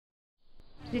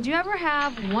Did you ever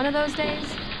have one of those days?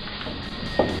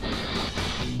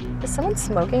 Is someone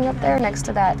smoking up there next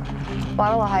to that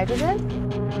bottle of hydrogen?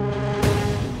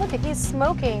 Look, he's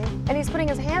smoking and he's putting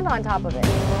his hand on top of it.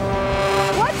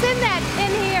 What's in that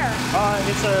in here?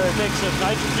 It's a mix of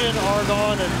nitrogen,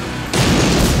 argon,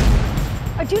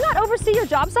 and... Do you not oversee your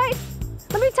job site?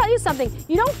 Let me tell you something.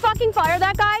 You don't fucking fire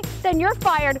that guy, then you're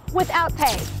fired without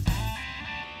pay.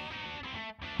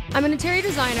 I'm an interior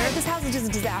designer. This house is just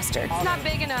a disaster. It's not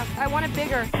big enough. I want it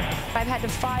bigger. I've had to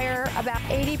fire about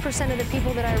 80% of the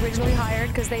people that I originally hired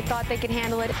because they thought they could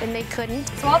handle it and they couldn't.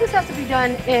 So all this has to be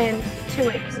done in 2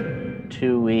 weeks.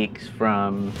 2 weeks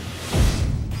from...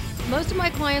 Most of my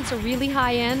clients are really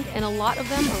high-end, and a lot of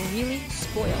them are really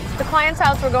spoiled. The client's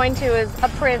house we're going to is a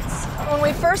Prince. When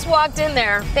we first walked in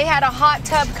there, they had a hot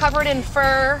tub covered in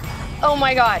fur. Oh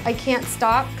my God. I can't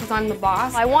stop because I'm the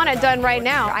boss. I want it done right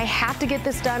now. I have to get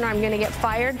this done or I'm gonna get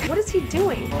fired. What is he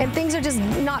doing? And things are just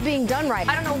not being done right.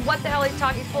 I don't know what the hell he's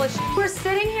talking. He's full of shit. We're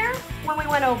sitting here when we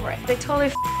went over it. They totally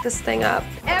f***ed this thing up.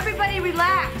 Everybody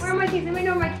relax. Where are my keys? Anybody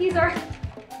know where my keys are?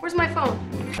 Where's my phone?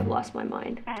 I've lost my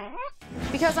mind.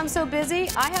 Because I'm so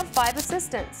busy, I have 5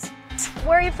 assistants.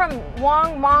 Where are you from?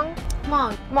 Mong,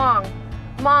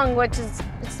 which is,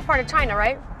 it's part of China,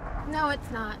 right? No, it's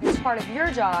not. It's part of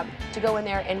your job to go in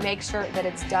there and make sure that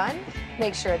it's done,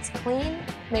 make sure it's clean,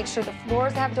 make sure the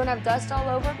floors don't have dust all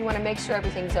over. You want to make sure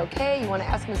everything's okay. You want to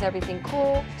ask them, is everything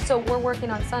cool? So we're working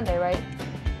on Sunday, right?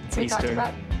 It's we Easter. Talked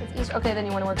about it's Easter. Okay, then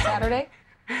you want to work Saturday?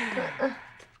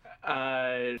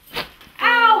 Ow!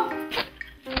 Oh!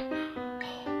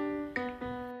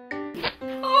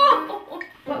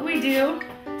 What we do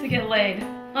to get laid.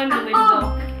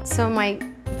 Unbelievable. So my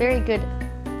very good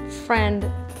friend,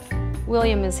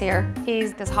 William, is here.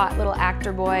 He's this hot little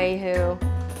actor boy who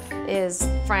is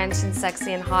French and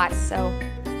sexy and hot, so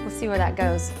we'll see where that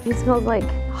goes. He smells like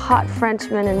hot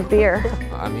Frenchman and beer.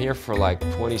 I'm here for like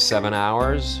 27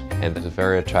 hours, and there's a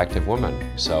very attractive woman.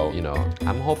 So, you know,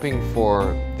 I'm hoping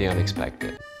for the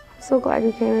unexpected. I'm so glad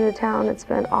you came into town. It's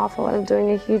been awful. I'm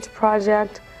doing a huge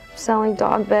project, selling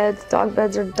dog beds.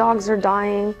 Dogs are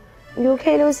dying. You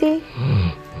okay, Lucy?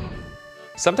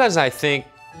 Sometimes I think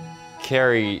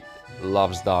Carrie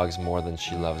loves dogs more than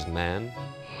she loves men.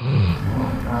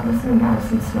 Oh God, listen to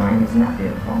Madison snoring. Isn't that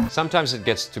beautiful? Sometimes it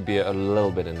gets to be a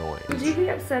little bit annoying. Would you be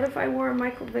upset if I wore a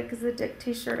Michael Vick is a dick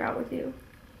t-shirt out with you?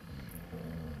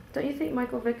 Don't you think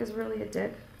Michael Vick is really a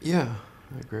dick? Yeah,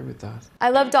 I agree with that. I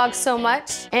love dogs so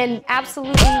much and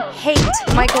absolutely hate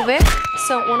Michael Vick.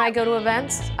 So when I go to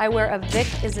events, I wear a Vick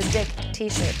is a dick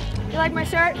t-shirt. You like my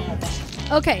shirt?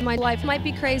 Okay, my life might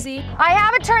be crazy, I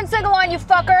have a turn signal on, you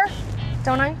fucker.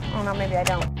 Don't I? Oh no, maybe I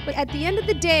don't. but at the end of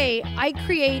the day, I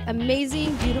create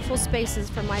amazing, beautiful spaces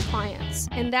for my clients.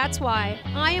 And that's why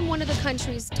I am one of the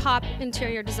country's top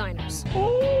interior designers.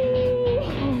 Oh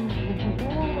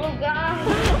God.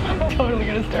 I'm totally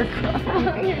gonna start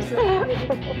crying.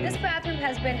 This bathroom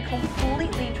has been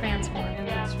completely transformed. And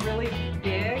it's really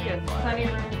big and plenty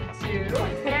of room too.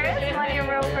 There is plenty of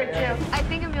room for 2. I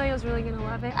think Emilio's really gonna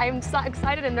love it. I'm so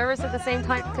excited and nervous at the same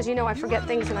time because you know I forget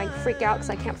things and I freak out because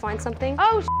I can't find something.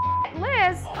 Oh shit,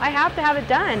 Liz, I have to have it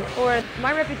done or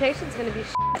my reputation's gonna be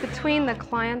shit. Between the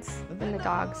clients and the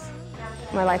dogs,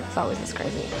 my life is always this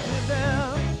crazy.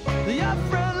 You're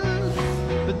friends,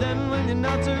 but then when you're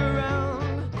not around